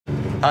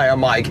Hi,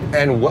 I'm Mike,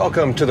 and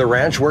welcome to the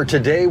ranch, where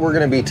today we're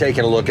going to be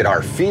taking a look at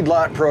our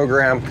feedlot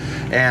program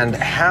and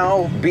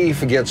how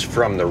beef gets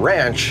from the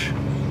ranch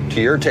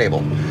to your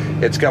table.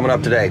 It's coming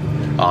up today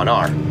on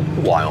Our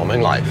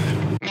Wyoming Life.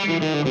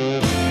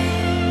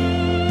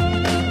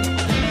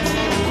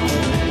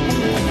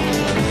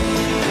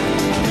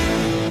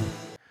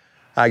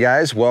 Hi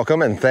guys,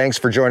 welcome and thanks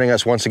for joining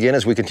us once again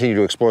as we continue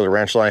to explore the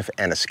ranch life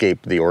and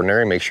escape the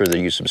ordinary. Make sure that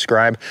you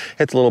subscribe,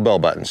 hit the little bell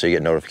button so you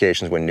get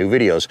notifications when new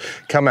videos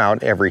come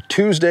out every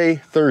Tuesday,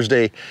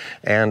 Thursday,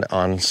 and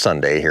on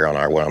Sunday here on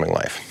Our Wyoming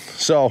Life.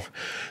 So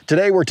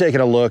today we're taking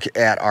a look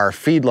at our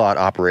feedlot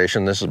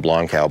operation. This is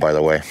Blonde Cow, by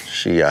the way.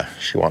 She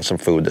wants some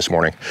food this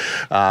morning.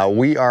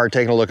 We are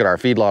taking a look at our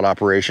feedlot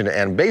operation,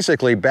 and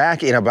basically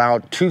back in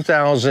about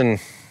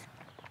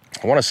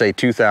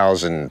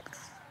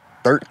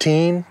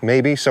 2013,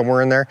 maybe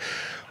somewhere in there,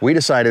 we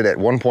decided at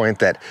one point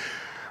that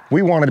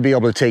we wanted to be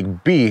able to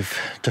take beef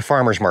to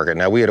farmers market.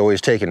 Now, we had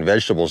always taken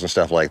vegetables and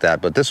stuff like that,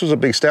 but this was a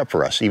big step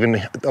for us.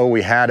 Even though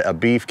we had a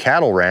beef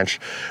cattle ranch,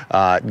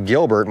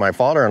 Gilbert, my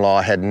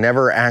father-in-law, had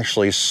never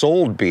actually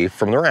sold beef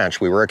from the ranch.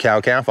 We were a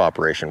cow-calf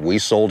operation. We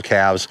sold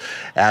calves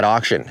at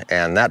auction,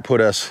 and that put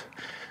us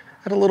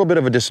at a little bit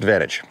of a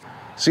disadvantage.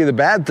 See, the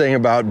bad thing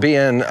about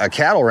being a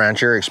cattle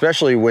rancher,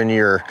 especially when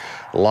you're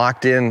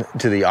locked in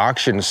to the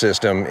auction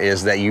system,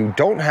 is that you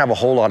don't have a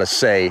whole lot of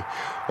say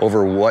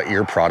over what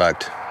your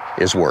product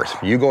is worth.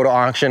 You go to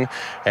auction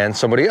and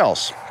somebody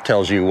else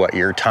tells you what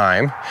your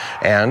time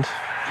and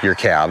your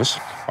calves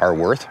are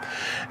worth.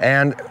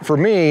 And for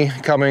me,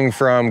 coming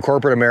from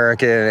corporate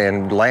America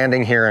and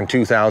landing here in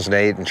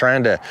 2008 and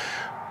trying to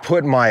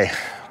put my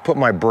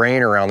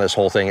brain around this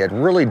whole thing, it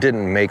really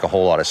didn't make a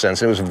whole lot of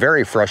sense. It was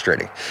very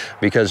frustrating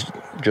because,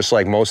 just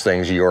like most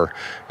things, you're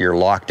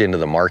locked into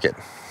the market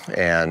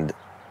and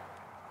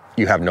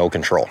you have no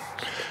control.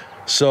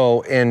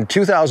 So in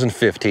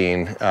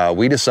 2015,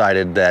 we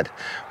decided that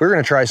we were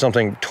going to try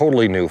something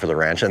totally new for the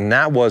ranch, and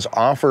that was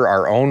offer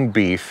our own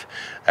beef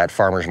at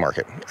farmers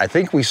market. I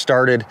think we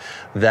started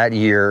that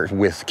year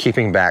with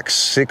keeping back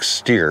 6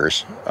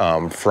 steers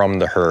from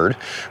the herd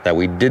that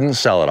we didn't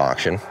sell at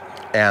auction,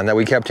 and that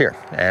we kept here.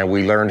 And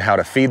we learned how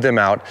to feed them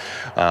out,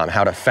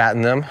 how to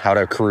fatten them, how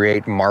to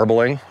create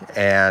marbling,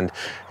 and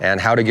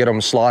how to get them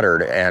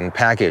slaughtered and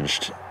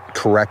packaged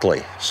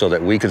correctly so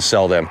that we could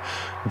sell them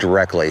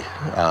directly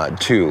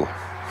to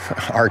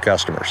our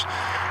customers.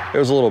 It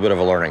was a little bit of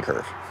a learning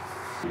curve.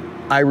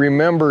 I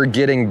remember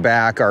getting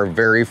back our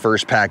very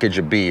first package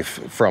of beef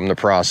from the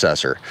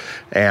processor,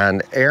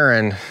 and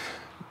Erin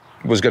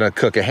was gonna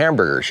cook a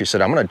hamburger. She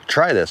said, I'm gonna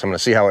try this, I'm gonna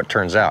see how it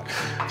turns out.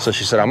 So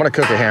she said, I'm gonna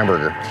cook a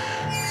hamburger.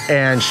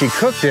 And she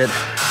cooked it,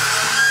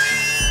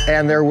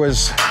 and there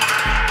was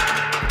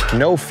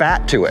no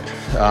fat to it.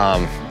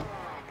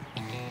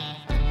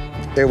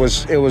 It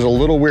was a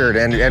little weird,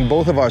 and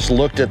both of us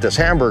looked at this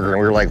hamburger and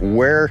we were like,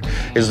 where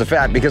is the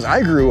fat? Because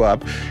I grew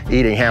up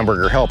eating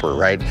Hamburger Helper,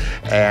 right?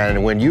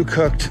 And when you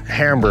cooked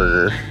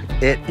hamburger,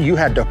 you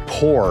had to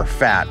pour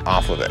fat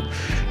off of it.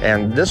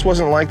 And this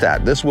wasn't like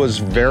that. This was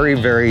very,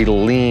 very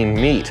lean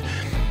meat.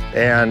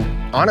 And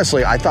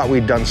honestly, I thought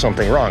we'd done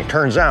something wrong.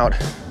 Turns out,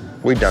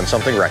 we'd done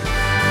something right.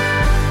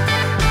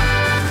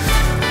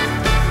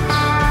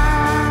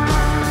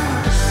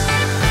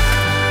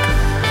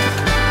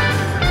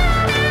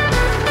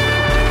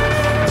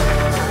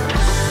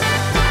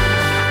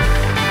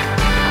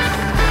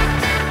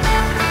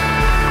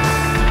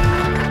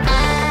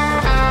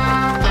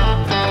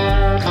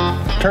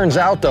 Turns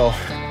out, though,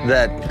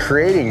 that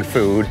creating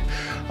food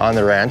on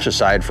the ranch,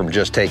 aside from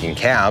just taking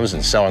calves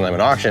and selling them at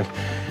auction,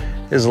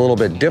 is a little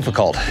bit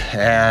difficult.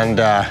 And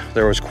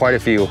there was quite a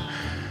few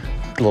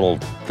little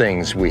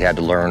things we had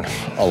to learn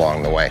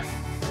along the way.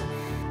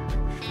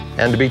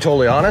 And to be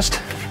totally honest,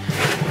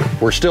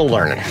 we're still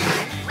learning.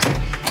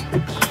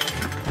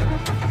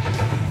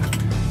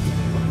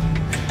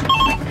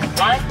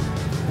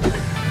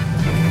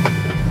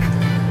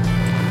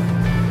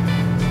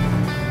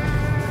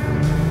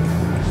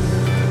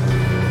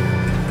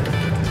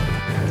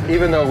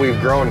 Even though we've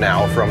grown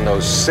now from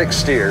those 6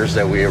 steers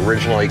that we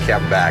originally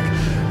kept back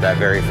that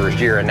very first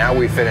year, and now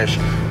we finish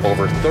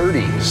over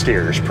 30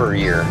 steers per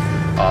year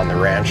on the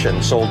ranch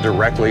and sold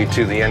directly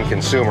to the end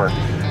consumer,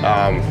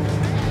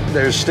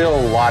 there's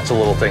still lots of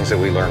little things that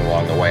we learn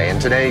along the way.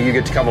 And today you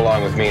get to come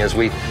along with me as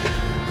we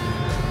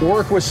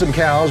work with some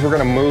cows. We're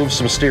gonna move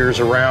some steers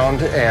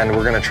around, and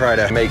we're gonna try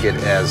to make it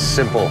as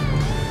simple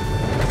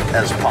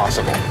as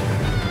possible.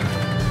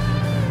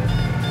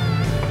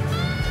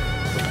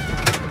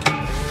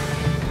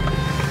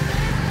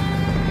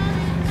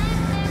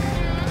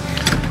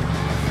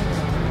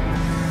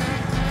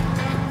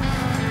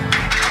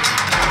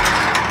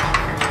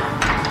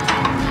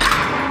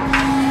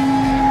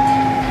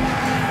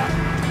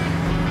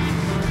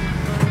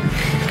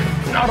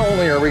 Not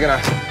only are we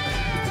gonna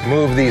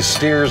move these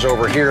steers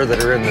over here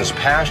that are in this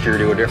pasture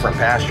to a different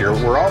pasture,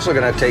 we're also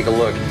gonna take a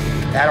look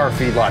at our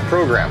feedlot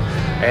program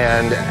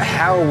and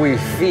how we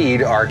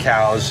feed our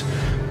cows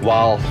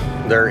while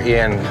they're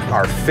in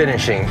our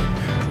finishing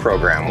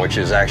program, which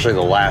is actually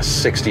the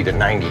last 60 to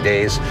 90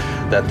 days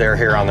that they're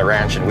here on the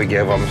ranch, and we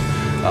give them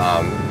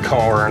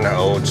corn,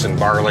 oats, and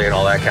barley and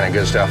all that kind of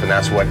good stuff, and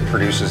that's what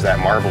produces that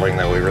marbling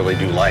that we really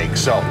do like.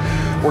 So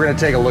we're going to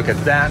take a look at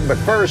that, but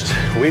first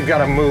we've got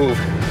to move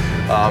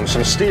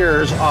some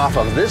steers off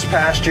of this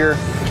pasture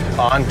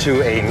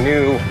onto a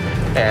new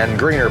and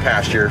greener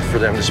pasture for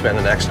them to spend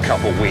the next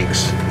couple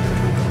weeks.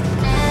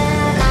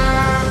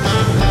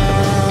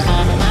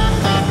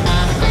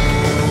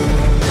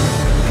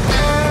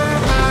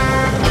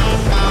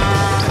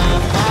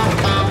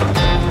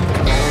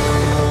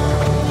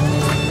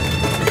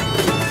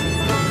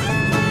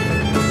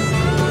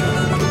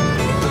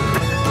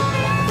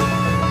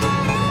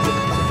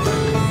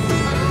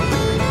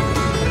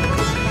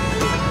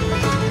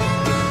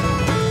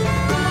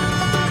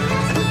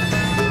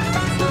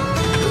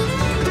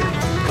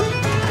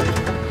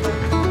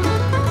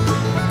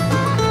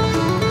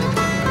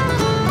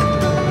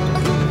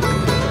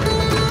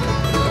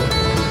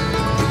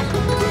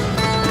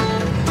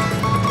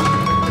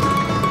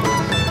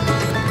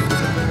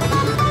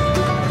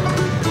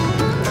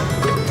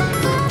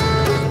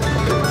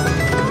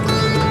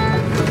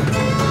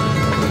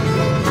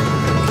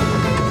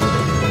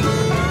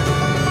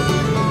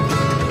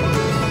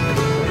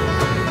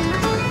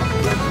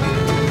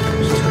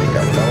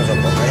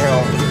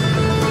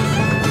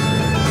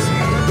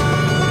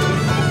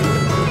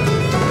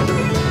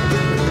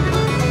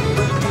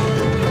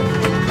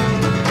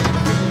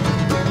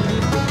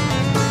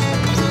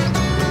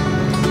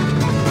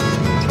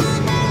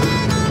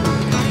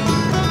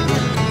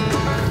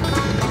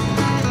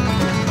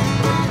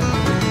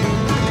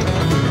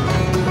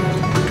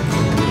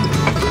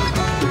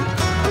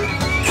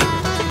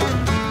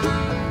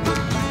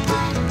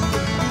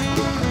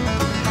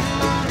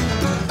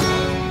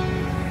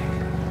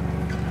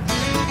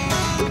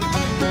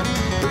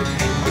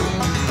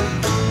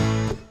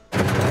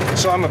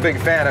 So I'm a big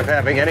fan of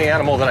having any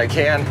animal that I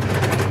can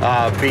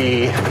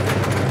be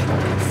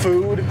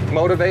food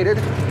motivated.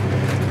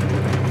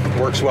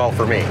 Works well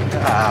for me.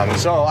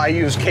 So I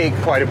use cake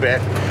quite a bit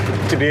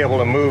to be able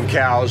to move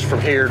cows from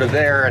here to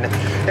there, and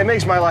it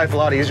makes my life a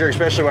lot easier,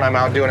 especially when I'm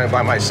out doing it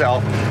by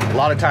myself. A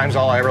lot of times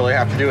all I really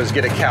have to do is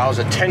get a cow's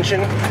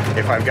attention.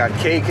 If I've got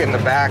cake in the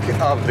back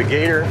of the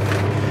gator,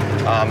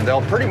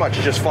 they'll pretty much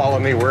just follow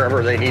me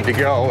wherever they need to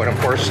go. And of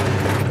course,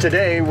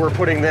 today we're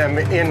putting them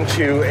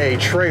into a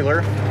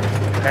trailer,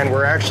 and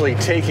we're actually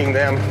taking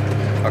them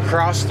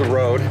across the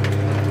road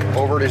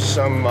over to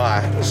some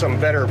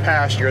better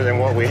pasture than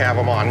what we have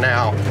them on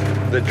now.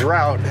 The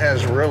drought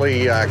has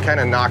really kind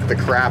of knocked the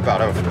crap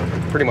out of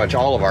pretty much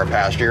all of our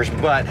pastures,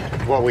 but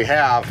what we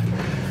have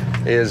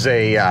is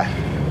a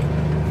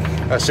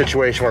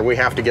situation where we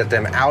have to get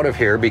them out of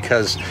here,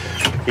 because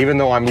even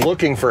though I'm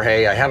looking for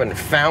hay, I haven't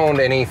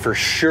found any for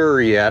sure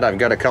yet. I've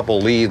got a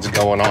couple leads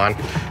going on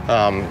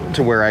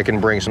to where I can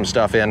bring some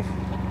stuff in.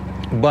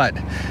 But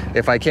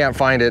if I can't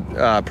find it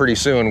pretty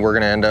soon, we're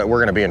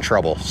gonna be in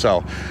trouble.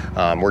 So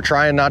we're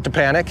trying not to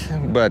panic,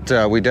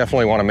 but we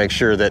definitely want to make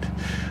sure that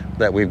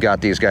we've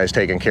got these guys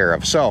taken care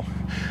of. So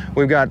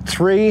we've got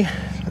 3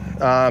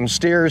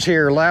 steers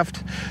here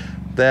left.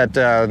 That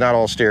not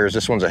all steers.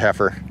 This one's a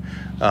heifer.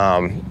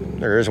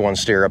 There is one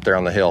steer up there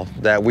on the hill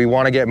that we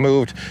want to get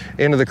moved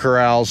into the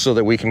corrals so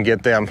that we can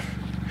get them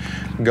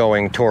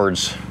going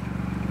towards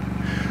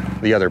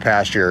the other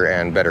pasture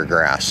and better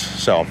grass.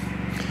 So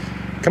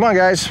come on,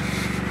 guys.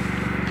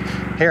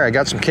 Here, I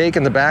got some cake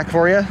in the back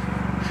for you.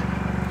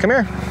 Come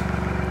here.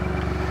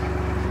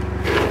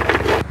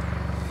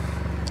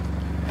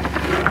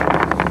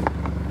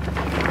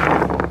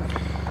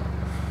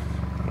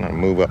 I'm gonna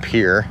move up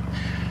here.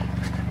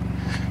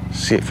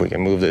 See if we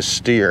can move this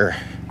steer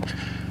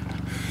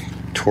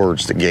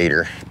towards the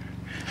gator.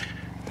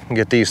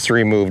 Get these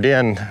 3 moved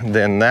in,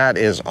 then that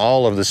is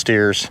all of the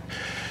steers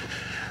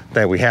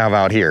that we have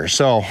out here.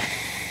 So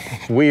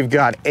we've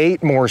got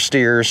 8 more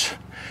steers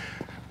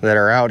that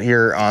are out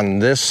here on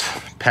this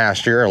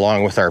pasture,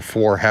 along with our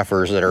 4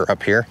 heifers that are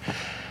up here.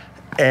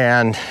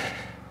 And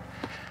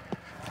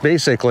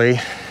basically,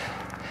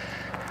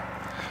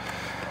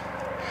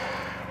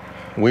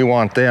 we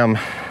want them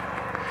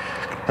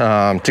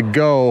to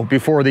go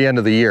before the end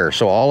of the year.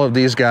 So all of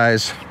these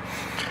guys,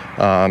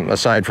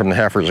 aside from the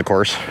heifers, of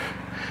course,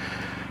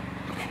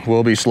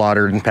 will be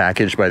slaughtered and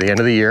packaged by the end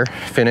of the year.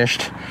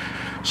 Finished,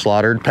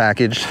 slaughtered,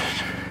 packaged,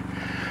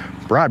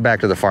 brought back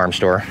to the farm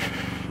store,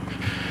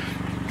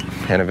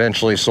 and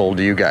eventually sold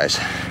to you guys,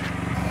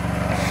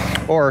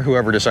 or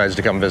whoever decides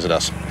to come visit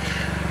us,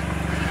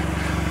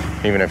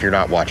 even if you're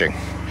not watching.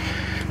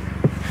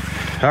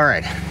 All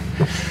right,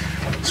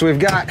 so we've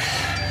got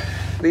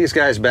these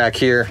guys back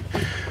here,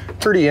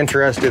 pretty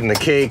interested in the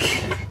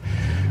cake.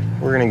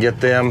 We're gonna get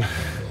them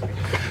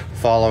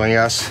following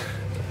us.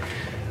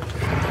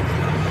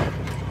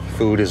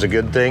 Food is a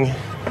good thing,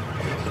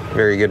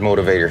 very good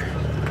motivator.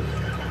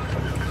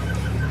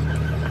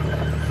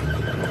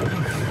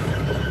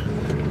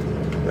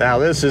 Now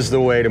this is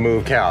the way to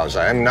move cows.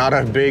 I'm not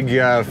a big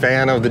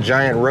fan of the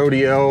giant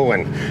rodeo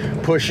and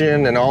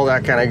pushing and all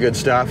that kind of good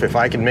stuff. If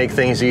I can make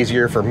things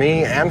easier for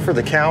me and for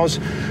the cows,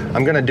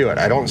 I'm gonna do it.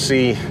 I don't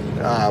see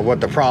what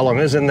the problem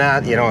is in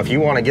that. You know, if you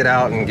want to get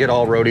out and get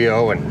all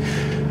rodeo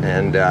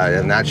and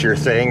that's your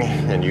thing,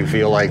 and you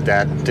feel like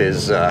that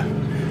is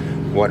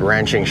what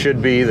ranching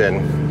should be,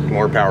 then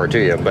more power to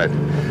you. But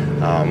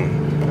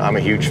I'm a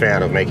huge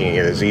fan of making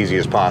it as easy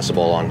as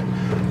possible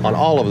on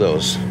all of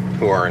those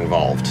who are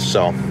involved.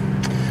 So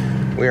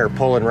we are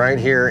pulling right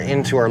here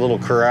into our little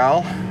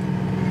corral.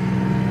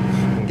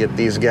 Get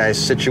these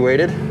guys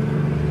situated.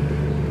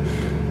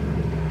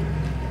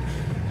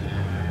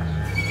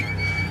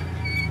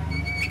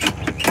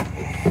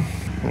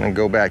 I'm gonna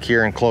go back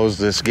here and close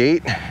this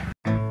gate.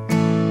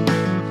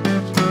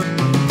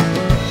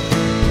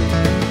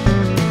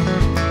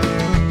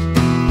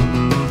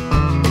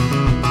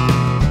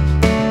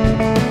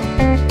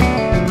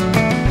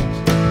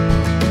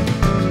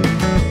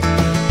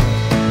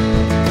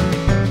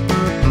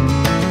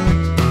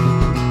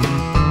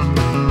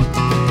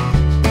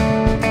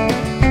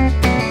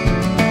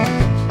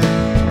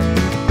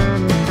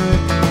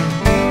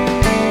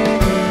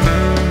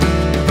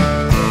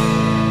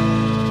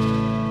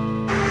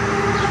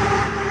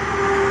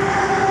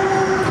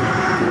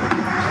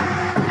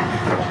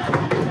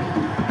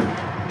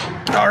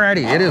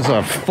 Alrighty, it is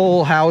a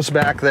full house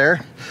back there,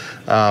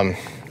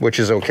 which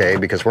is okay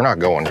because we're not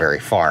going very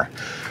far.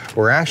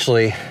 We're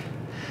actually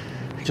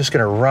just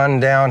gonna run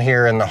down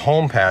here in the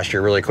home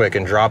pasture really quick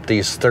and drop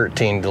these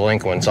 13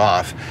 delinquents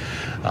off.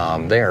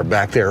 They are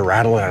back there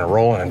rattling and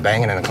rolling and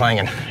banging and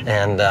clanging,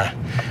 and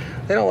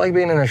they don't like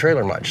being in a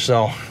trailer much.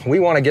 So we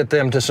want to get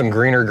them to some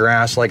greener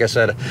grass. Like I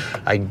said,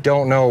 I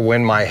don't know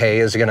when my hay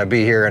is gonna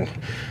be here, and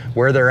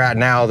where they're at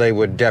now, they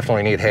would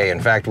definitely need hay. In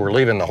fact, we're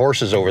leaving the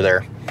horses over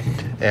there,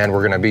 and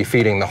we're gonna be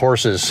feeding the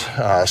horses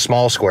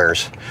small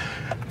squares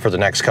for the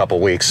next couple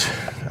weeks,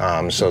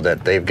 so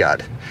that they've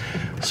got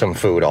some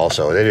food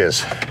also. It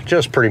is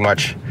just pretty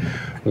much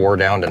wore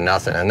down to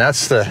nothing. And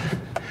that's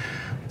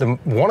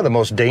one of the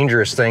most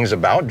dangerous things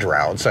about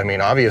droughts. I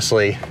mean,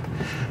 obviously,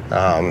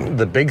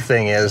 the big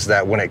thing is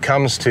that when it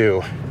comes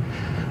to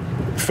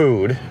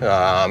food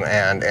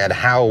and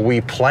how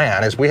we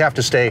plan is we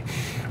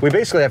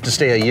basically have to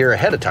stay a year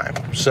ahead of time.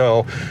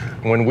 So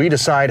when we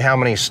decide how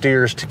many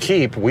steers to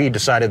keep, we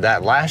decided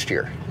that last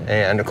year.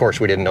 And of course,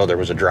 we didn't know there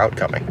was a drought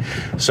coming.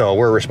 So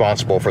we're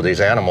responsible for these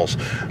animals.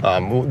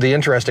 The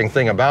interesting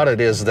thing about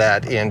it is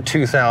that in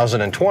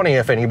 2020,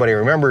 if anybody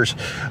remembers,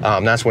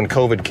 that's when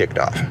COVID kicked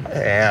off.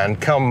 And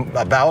come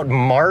about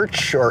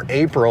March or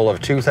April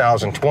of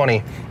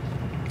 2020,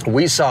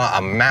 we saw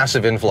a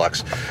massive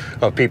influx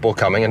of people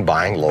coming and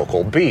buying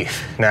local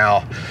beef.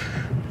 Now,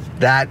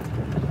 that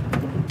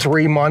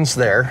 3 months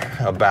there,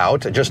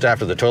 about just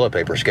after the toilet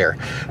paper scare,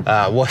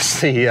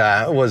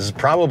 was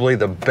probably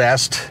the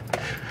best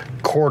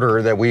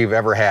quarter that we've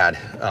ever had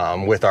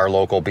with our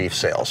local beef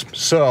sales.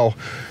 So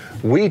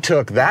we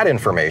took that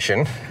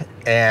information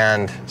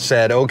and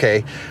said,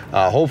 okay,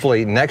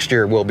 hopefully next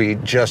year will be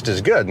just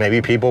as good.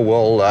 Maybe people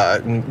will,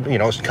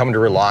 come to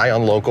rely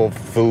on local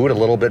food a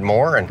little bit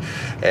more,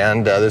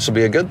 and this will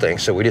be a good thing.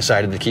 So we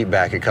decided to keep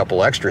back a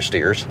couple extra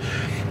steers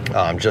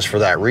just for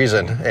that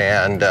reason.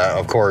 And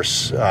of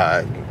course,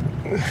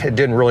 it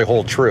didn't really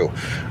hold true.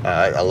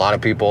 A lot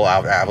of people,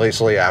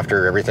 obviously,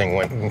 after everything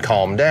went and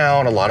calmed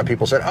down, a lot of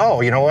people said,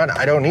 oh, you know what,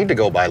 I don't need to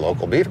go buy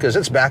local beef because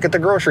it's back at the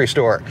grocery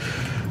store.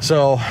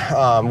 So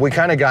we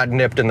kind of got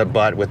nipped in the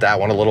butt with that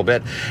one a little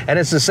bit. And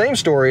it's the same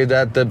story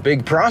that the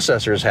big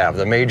processors have,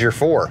 the major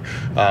four.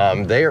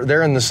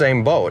 They're in the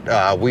same boat.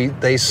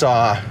 They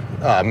saw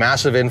a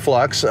massive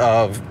influx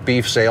of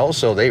beef sales,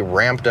 so they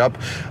ramped up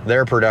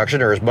their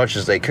production, or as much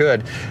as they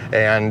could,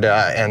 and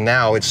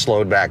now it's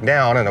slowed back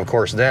down. And of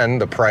course, then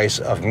the price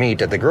of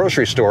meat at the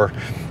grocery store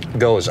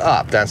goes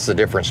up. That's the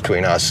difference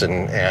between us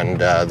and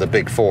the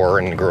big four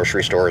and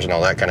grocery stores and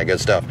all that kind of good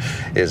stuff,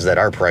 is that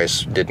our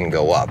price didn't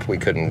go up. We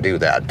couldn't do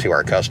that to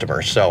our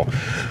customers. So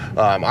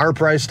our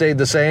price stayed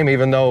the same,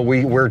 even though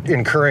we were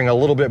incurring a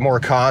little bit more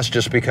cost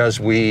just because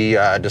we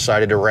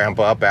decided to ramp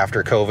up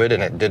after COVID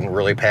and it didn't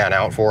really pan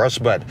out for us.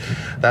 But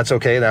that's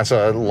okay. That's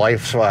a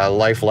life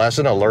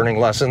lesson, a learning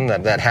lesson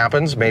that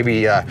happens.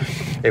 Maybe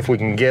if we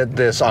can get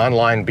this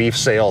online beef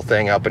sale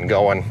thing up and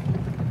going.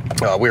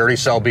 We already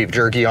sell beef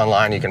jerky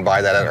online. You can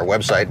buy that at our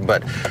website,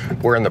 but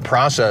we're in the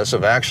process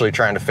of actually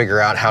trying to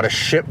figure out how to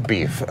ship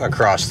beef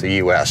across the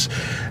U.S.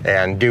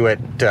 and do it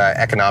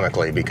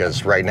economically,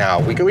 because right now,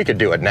 we could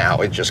do it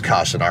now. It just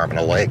costs an arm and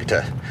a leg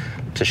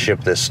to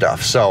ship this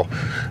stuff. So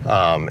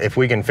if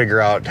we can figure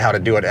out how to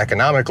do it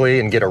economically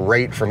and get a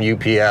rate from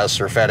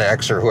UPS or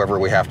FedEx or whoever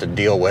we have to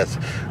deal with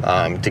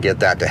to get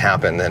that to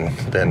happen,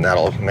 then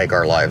that'll make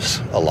our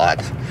lives a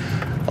lot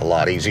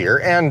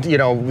easier. And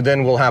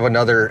then we'll have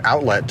another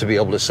outlet to be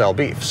able to sell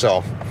beef.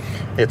 So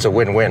it's a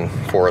win-win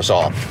for us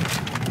all.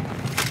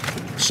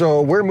 so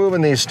we're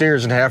moving these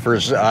steers and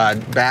heifers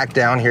back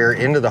down here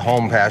into the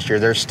home pasture.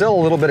 There's still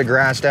a little bit of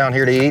grass down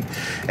here to eat,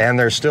 and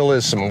there still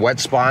is some wet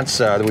spots.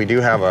 We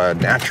do have a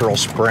natural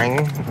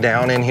spring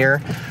down in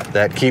here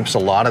that keeps a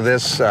lot of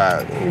this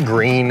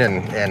green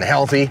and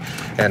healthy,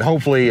 and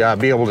hopefully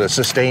be able to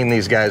sustain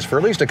these guys for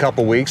at least a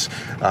couple weeks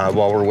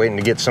while we're waiting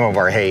to get some of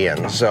our hay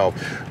in. So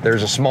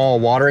there's a small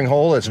watering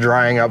hole that's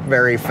drying up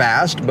very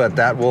fast, but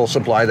that will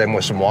supply them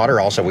with some water.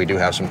 Also, we do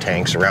have some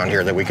tanks around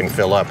here that we can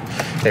fill up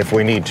if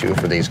we need to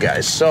for these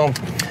guys. So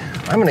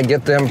I'm gonna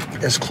get them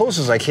as close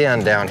as I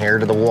can down here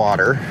to the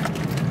water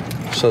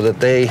so that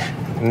they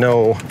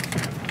know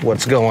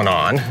what's going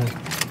on,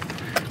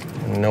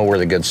 know where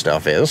the good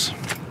stuff is.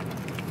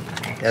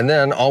 And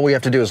then all we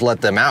have to do is let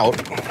them out.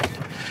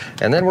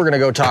 And then we're gonna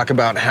go talk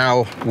about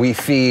how we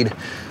feed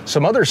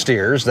some other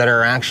steers that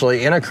are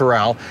actually in a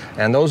corral,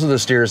 and those are the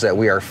steers that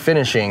we are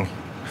finishing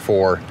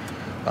for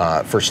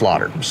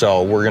slaughter.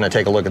 So we're gonna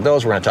take a look at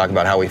those. We're gonna talk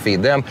about how we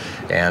feed them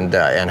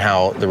and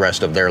how the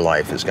rest of their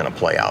life is gonna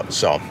play out.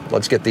 So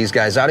let's get these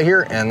guys out of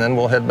here, and then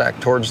we'll head back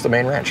towards the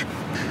main ranch.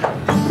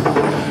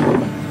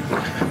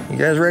 You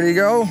guys ready to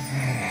go?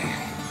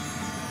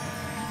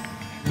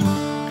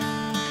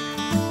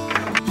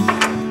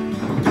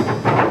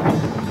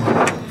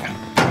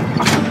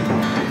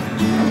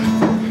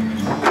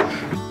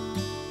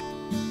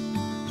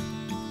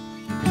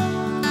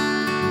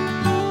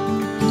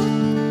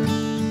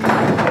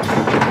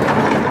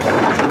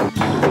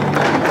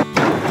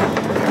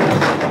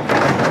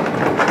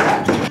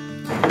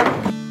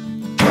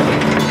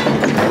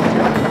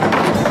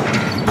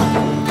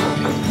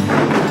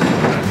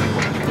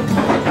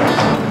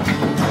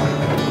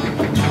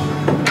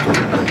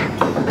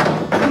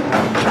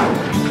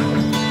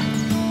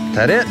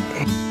 That it?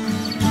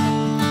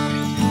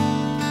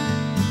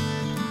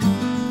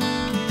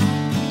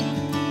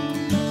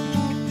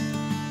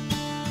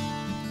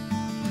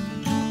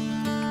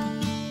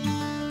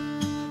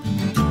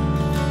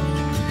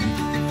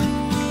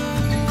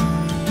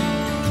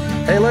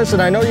 Hey, listen,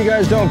 I know you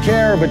guys don't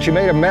care, but you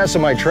made a mess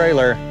of my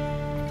trailer.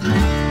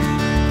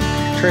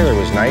 The trailer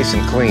was nice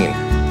and clean.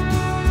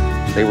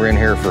 They were in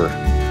here for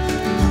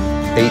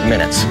 8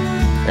 minutes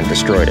and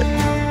destroyed it.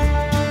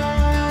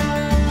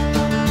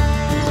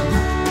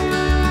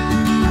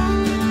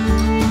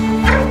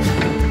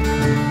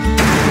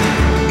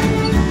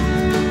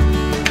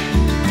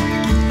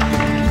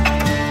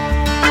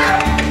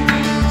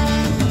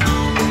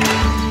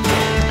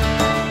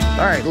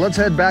 All right, let's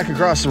head back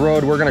across the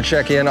road. We're gonna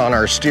check in on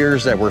our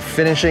steers that we're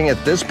finishing.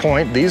 At this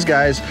point, these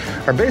guys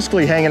are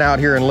basically hanging out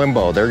here in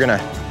limbo. They're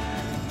gonna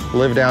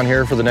live down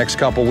here for the next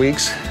couple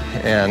weeks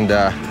and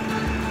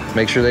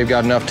make sure they've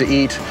got enough to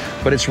eat.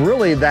 But it's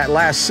really that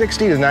last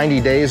 60 to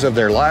 90 days of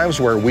their lives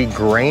where we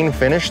grain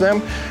finish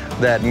them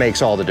that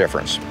makes all the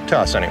difference, to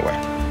us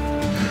anyway.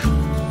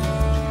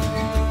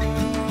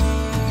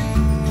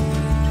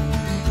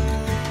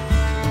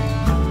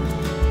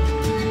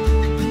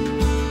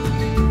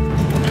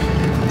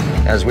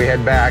 As we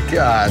head back,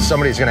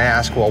 somebody's gonna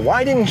ask, well,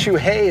 why didn't you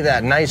hay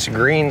that nice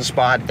green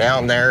spot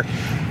down there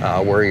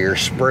where your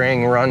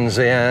spring runs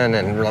in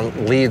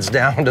and leads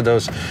down to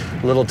those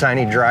little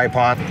tiny dry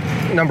ponds?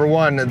 Number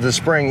one, the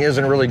spring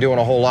isn't really doing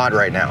a whole lot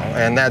right now,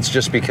 and that's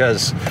just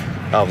because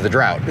of the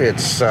drought.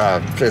 It's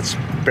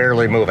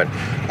barely moving.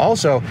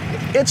 Also,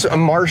 it's a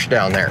marsh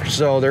down there,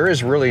 so there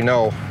is really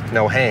no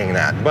haying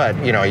that. But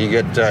you know, you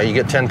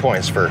get 10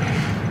 points for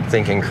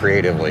thinking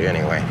creatively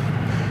anyway.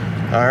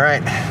 All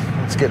right.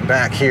 Let's get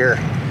back here.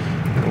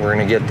 We're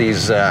gonna get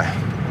these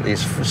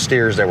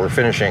steers that we're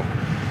finishing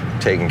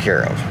taken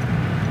care of.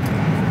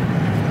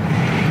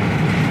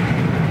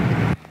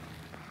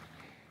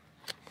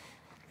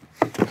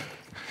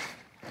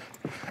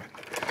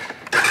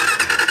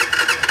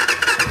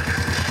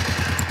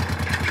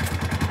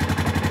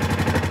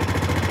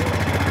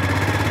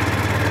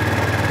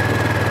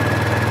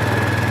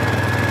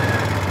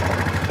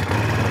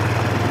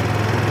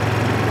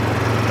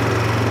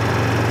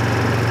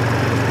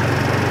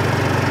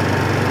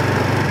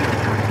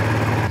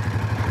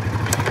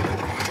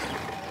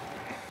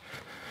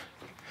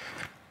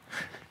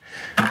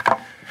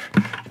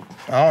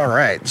 All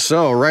right,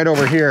 so right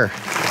over here,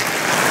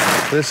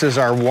 this is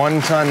our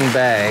 1-ton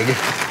bag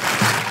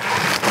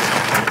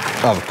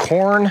of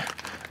corn,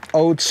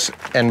 oats,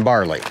 and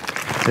barley.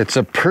 It's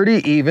a pretty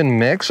even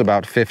mix,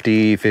 about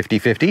 50, 50,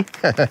 50,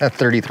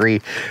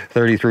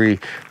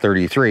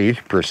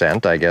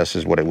 33%, I guess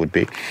is what it would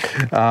be.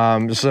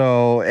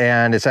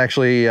 And it's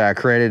actually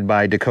created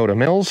by Dakota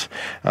Mills,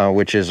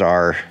 which is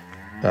our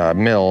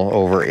mill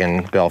over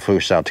in Belle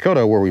Fourche, South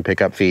Dakota, where we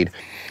pick up feed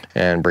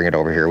and bring it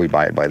over here. We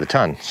buy it by the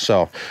ton.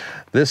 So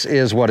this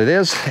is what it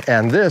is,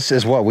 and this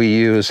is what we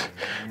use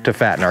to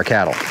fatten our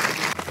cattle,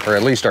 or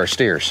at least our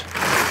steers.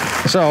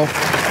 So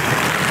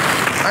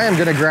I am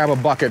gonna grab a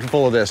bucket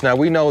full of this. Now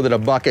we know that a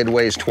bucket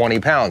weighs 20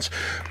 pounds.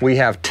 We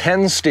have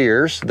 10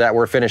 steers that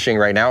we're finishing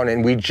right now,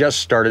 and we just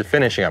started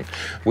finishing them.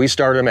 We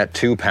started them at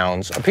 2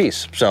 pounds a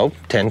piece. So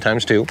 10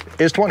 times 2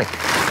 is 20.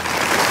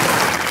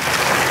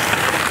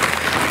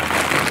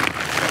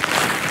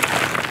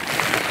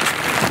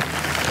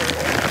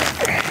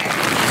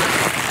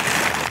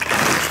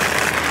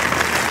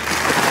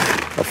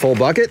 full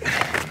bucket,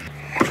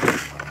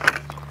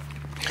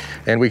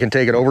 and we can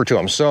take it over to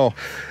them. So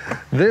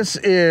this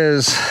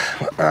is,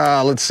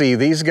 let's see,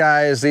 these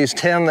guys, these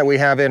 10 that we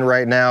have in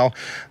right now,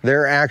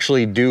 they're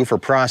actually due for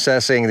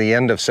processing the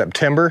end of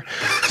September.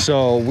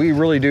 So we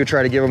really do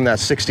try to give them that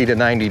 60 to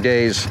 90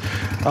 days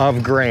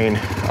of grain.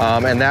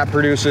 And that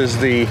produces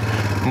the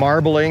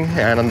marbling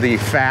and the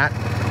fat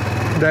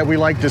that we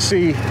like to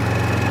see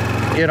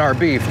in our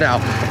beef. Now,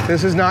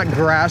 this is not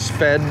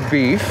grass-fed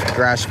beef.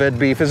 Grass-fed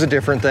beef is a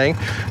different thing,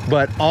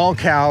 but all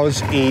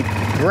cows eat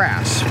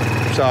grass.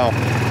 So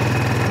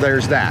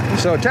there's that.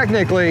 So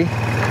technically,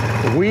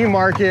 we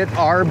market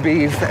our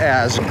beef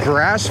as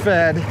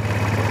grass-fed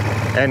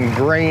and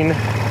grain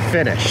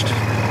finished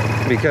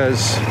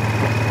because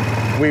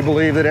we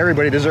believe that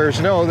everybody deserves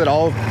to know that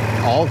all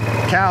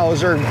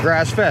cows are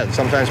grass-fed.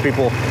 Sometimes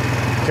people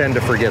tend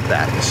to forget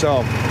that.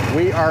 So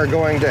we are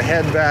going to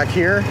head back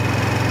here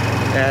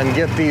and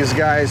get these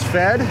guys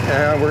fed.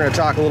 And we're going to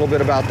talk a little bit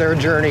about their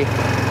journey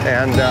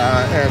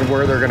and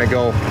where they're going to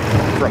go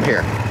from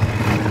here.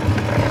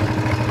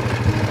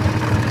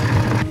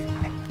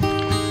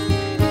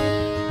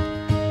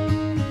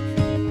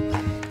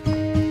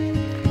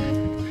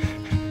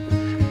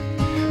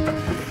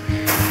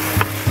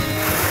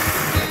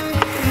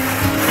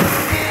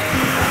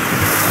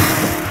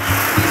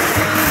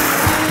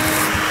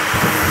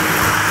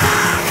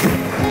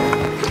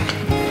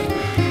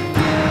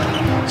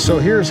 So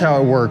here's how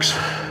it works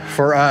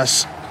for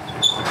us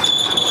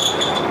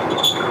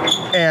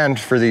and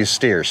for these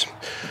steers.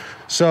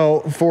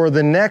 So for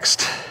the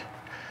next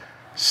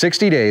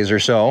 60 days or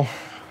so,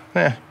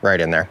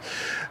 right in there,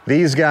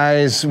 these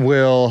guys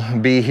will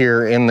be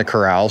here in the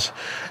corrals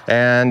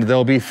and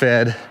they'll be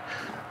fed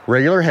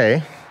regular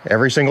hay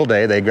every single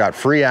day. They've got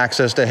free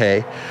access to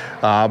hay,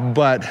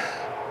 but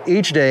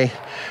each day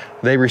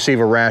they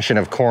receive a ration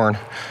of corn,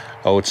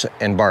 oats,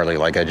 and barley,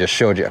 like I just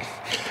showed you.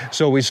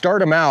 So we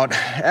start them out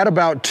at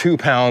about 2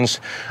 pounds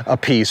a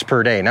piece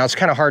per day. Now it's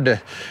kind of hard to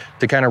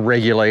kind of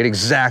regulate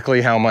exactly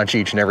how much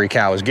each and every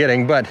cow is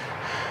getting, but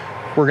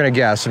we're gonna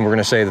guess and we're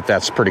gonna say that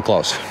that's pretty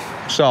close.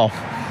 So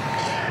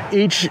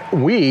each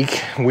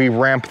week we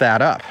ramp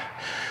that up.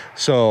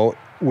 So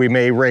we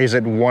may raise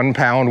it 1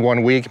 pound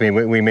one week,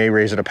 we may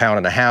raise it 1.5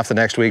 pounds the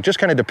next week, just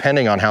kind of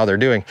depending on how they're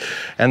doing.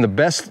 And the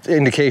best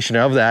indication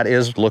of that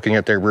is looking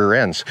at their rear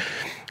ends.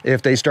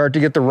 If they start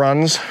to get the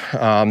runs,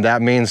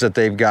 that means that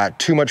they've got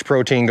too much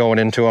protein going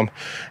into them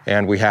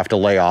and we have to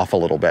lay off a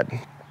little bit.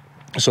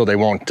 So they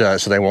won't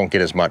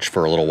get as much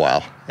for a little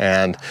while.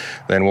 And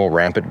then we'll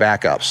ramp it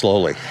back up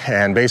slowly.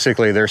 And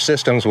basically their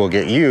systems will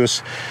get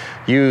used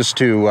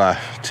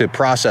to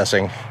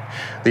processing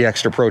the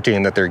extra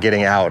protein that they're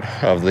getting out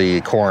of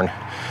the corn,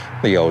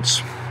 the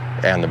oats,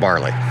 and the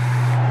barley.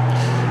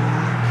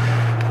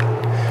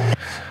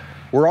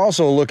 We're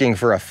also looking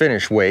for a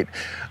finish weight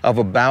of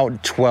about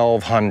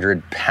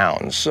 1,200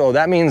 pounds. So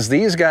that means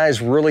these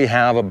guys really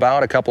have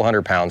about a couple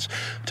hundred pounds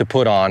to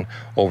put on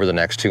over the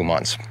next 2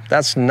 months.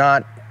 That's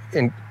not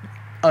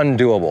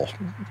undoable.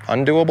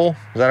 Undoable?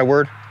 Is that a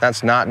word?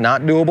 That's not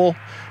doable?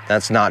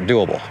 That's not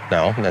doable.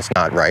 No, that's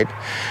not right.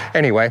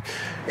 Anyway,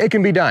 it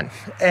can be done.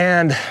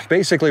 And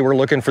basically we're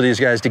looking for these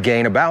guys to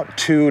gain about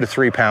 2 to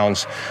 3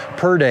 pounds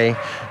per day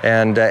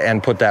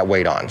and put that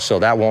weight on. So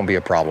that won't be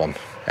a problem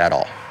at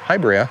all. Hi,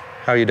 Bria.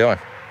 How you doing?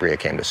 Bria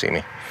came to see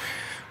me.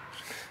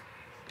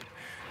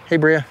 Hey,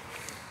 Bria.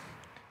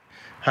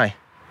 Hi.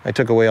 I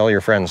took away all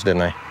your friends,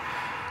 didn't I?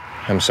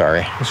 I'm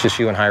sorry. It's just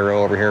you and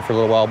Hyro over here for a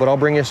little while, but I'll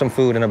bring you some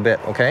food in a bit,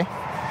 okay?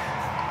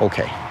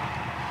 Okay.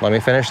 Let me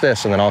finish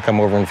this and then I'll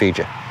come over and feed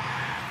you.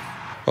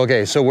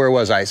 Okay, so where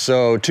was I?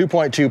 So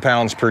 2.2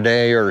 pounds per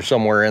day or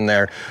somewhere in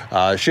there.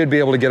 Should be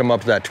able to get them up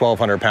to that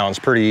 1,200 pounds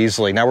pretty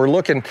easily. Now we're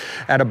looking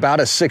at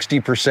about a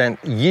 60%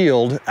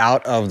 yield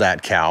out of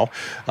that cow.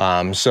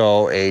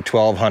 So a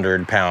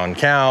 1,200 pound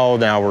cow,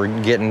 now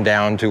we're getting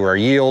down to our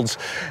yields,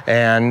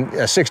 and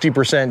a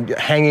 60%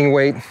 hanging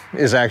weight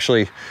is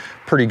actually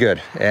pretty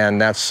good. And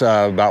that's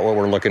about what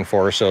we're looking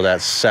for. So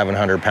that's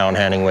 700 pound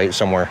hanging weight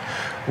somewhere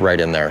right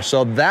in there.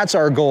 So that's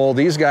our goal.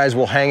 These guys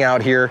will hang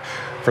out here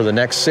for the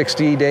next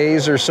 60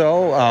 days or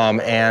so.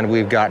 And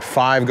we've got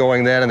 5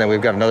 going then, and then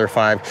we've got another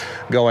 5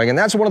 going. And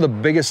that's one of the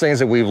biggest things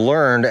that we've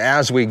learned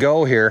as we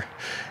go here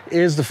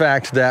is the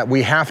fact that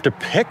we have to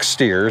pick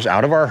steers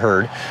out of our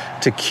herd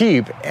to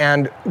keep,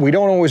 and we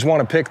don't always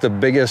want to pick the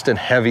biggest and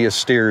heaviest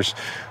steers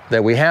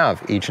that we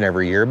have each and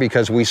every year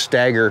because we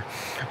stagger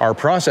our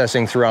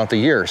processing throughout the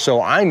year. So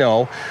I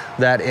know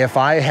that if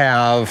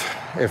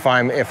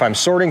I'm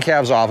sorting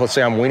calves off, let's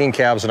say I'm weaning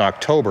calves in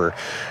October,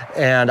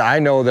 and I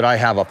know that I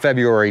have a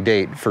February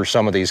date for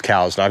some of these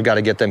cows, and I've got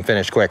to get them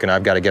finished quick and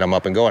I've got to get them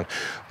up and going.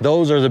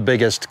 Those are the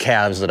biggest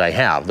calves that I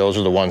have. Those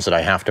are the ones that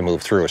I have to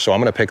move through. So I'm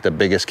going to pick the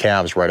biggest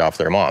calves right off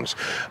their moms.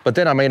 But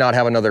then I may not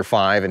have another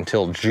 5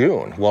 until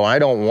June. Well, I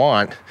don't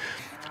want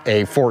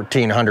a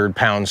 1,400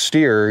 pound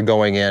steer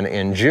going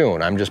in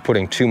June. I'm just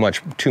putting too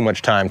much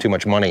time, too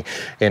much money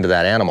into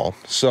that animal.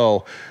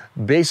 So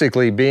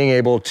basically being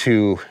able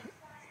to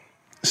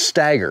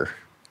stagger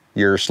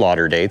your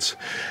slaughter dates,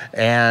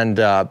 and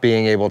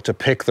being able to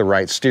pick the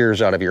right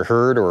steers out of your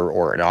herd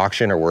or an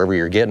auction or wherever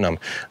you're getting them.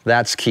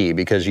 That's key,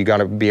 because you got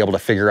to be able to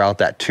figure out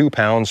that 2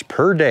 pounds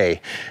per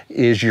day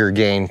is your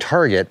gain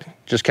target.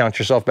 Just count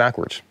yourself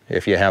backwards.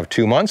 If you have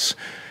 2 months,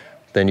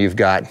 then you've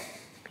got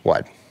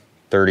what,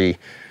 30,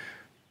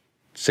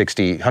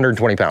 60,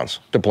 120 pounds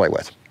to play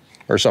with,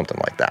 or something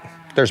like that.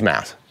 There's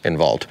math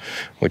involved,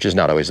 which is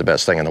not always the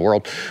best thing in the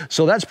world.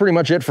 So that's pretty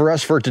much it for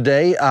us for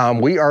today.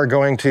 We are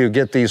going to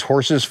get these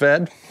horses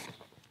fed.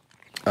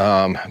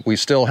 We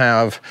still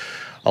have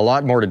a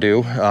lot more to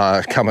do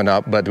coming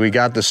up, but we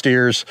got the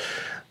steers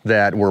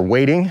that we're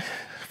waiting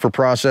for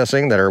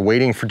processing, that are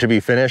waiting to be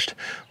finished.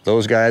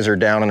 Those guys are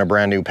down in a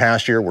brand new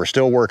pasture. We're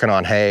still working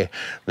on hay.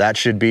 That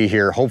should be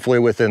here hopefully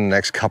within the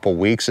next couple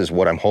weeks is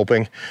what I'm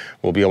hoping.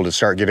 We'll be able to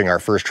start getting our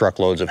first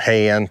truckloads of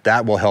hay in.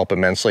 That will help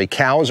immensely.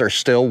 Cows are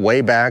still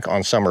way back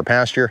on summer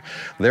pasture.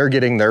 They're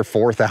getting their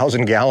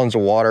 4,000 gallons of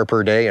water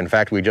per day. In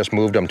fact, we just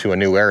moved them to a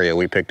new area.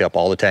 We picked up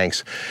all the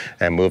tanks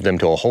and moved them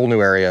to a whole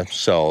new area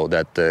so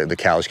that the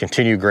cows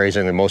continue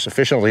grazing the most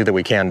efficiently that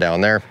we can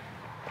down there.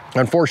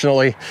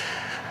 Unfortunately,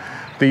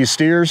 these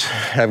steers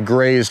have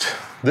grazed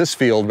this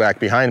field back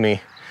behind me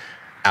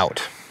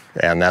out,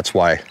 and that's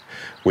why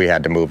we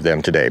had to move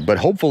them today. But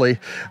hopefully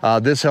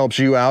this helps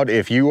you out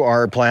if you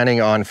are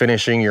planning on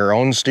finishing your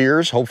own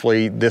steers.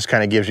 Hopefully this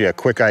kind of gives you a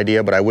quick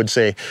idea, but I would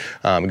say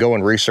go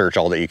and research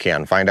all that you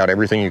can. Find out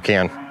everything you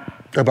can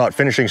about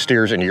finishing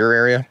steers in your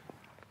area,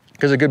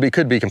 because it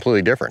could be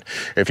completely different.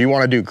 If you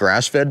want to do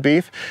grass-fed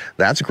beef,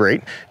 that's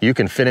great. You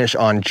can finish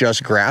on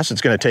just grass.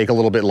 It's going to take a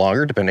little bit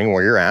longer depending on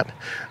where you're at,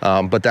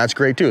 but that's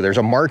great too. There's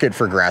a market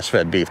for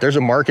grass-fed beef. There's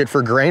a market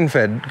for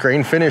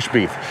grain-finished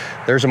beef.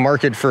 There's a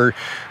market for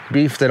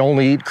beef that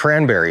only eat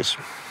cranberries,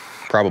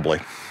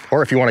 probably.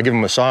 Or if you want to give them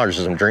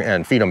massages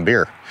and feed them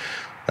beer.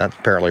 That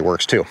apparently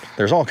works too.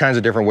 There's all kinds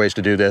of different ways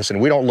to do this,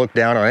 and we don't look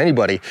down on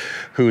anybody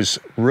who's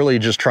really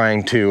just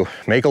trying to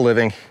make a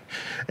living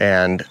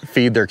and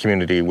feed their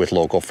community with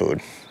local food.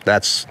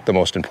 That's the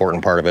most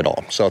important part of it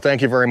all. So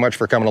thank you very much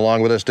for coming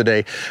along with us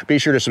today. Be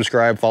sure to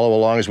subscribe, follow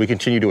along as we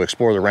continue to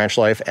explore the ranch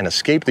life and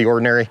escape the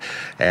ordinary.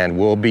 And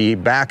we'll be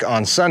back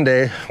on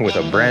Sunday with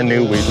a brand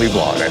new weekly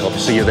vlog. I hope to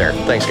see you there.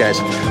 Thanks, guys.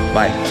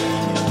 Bye.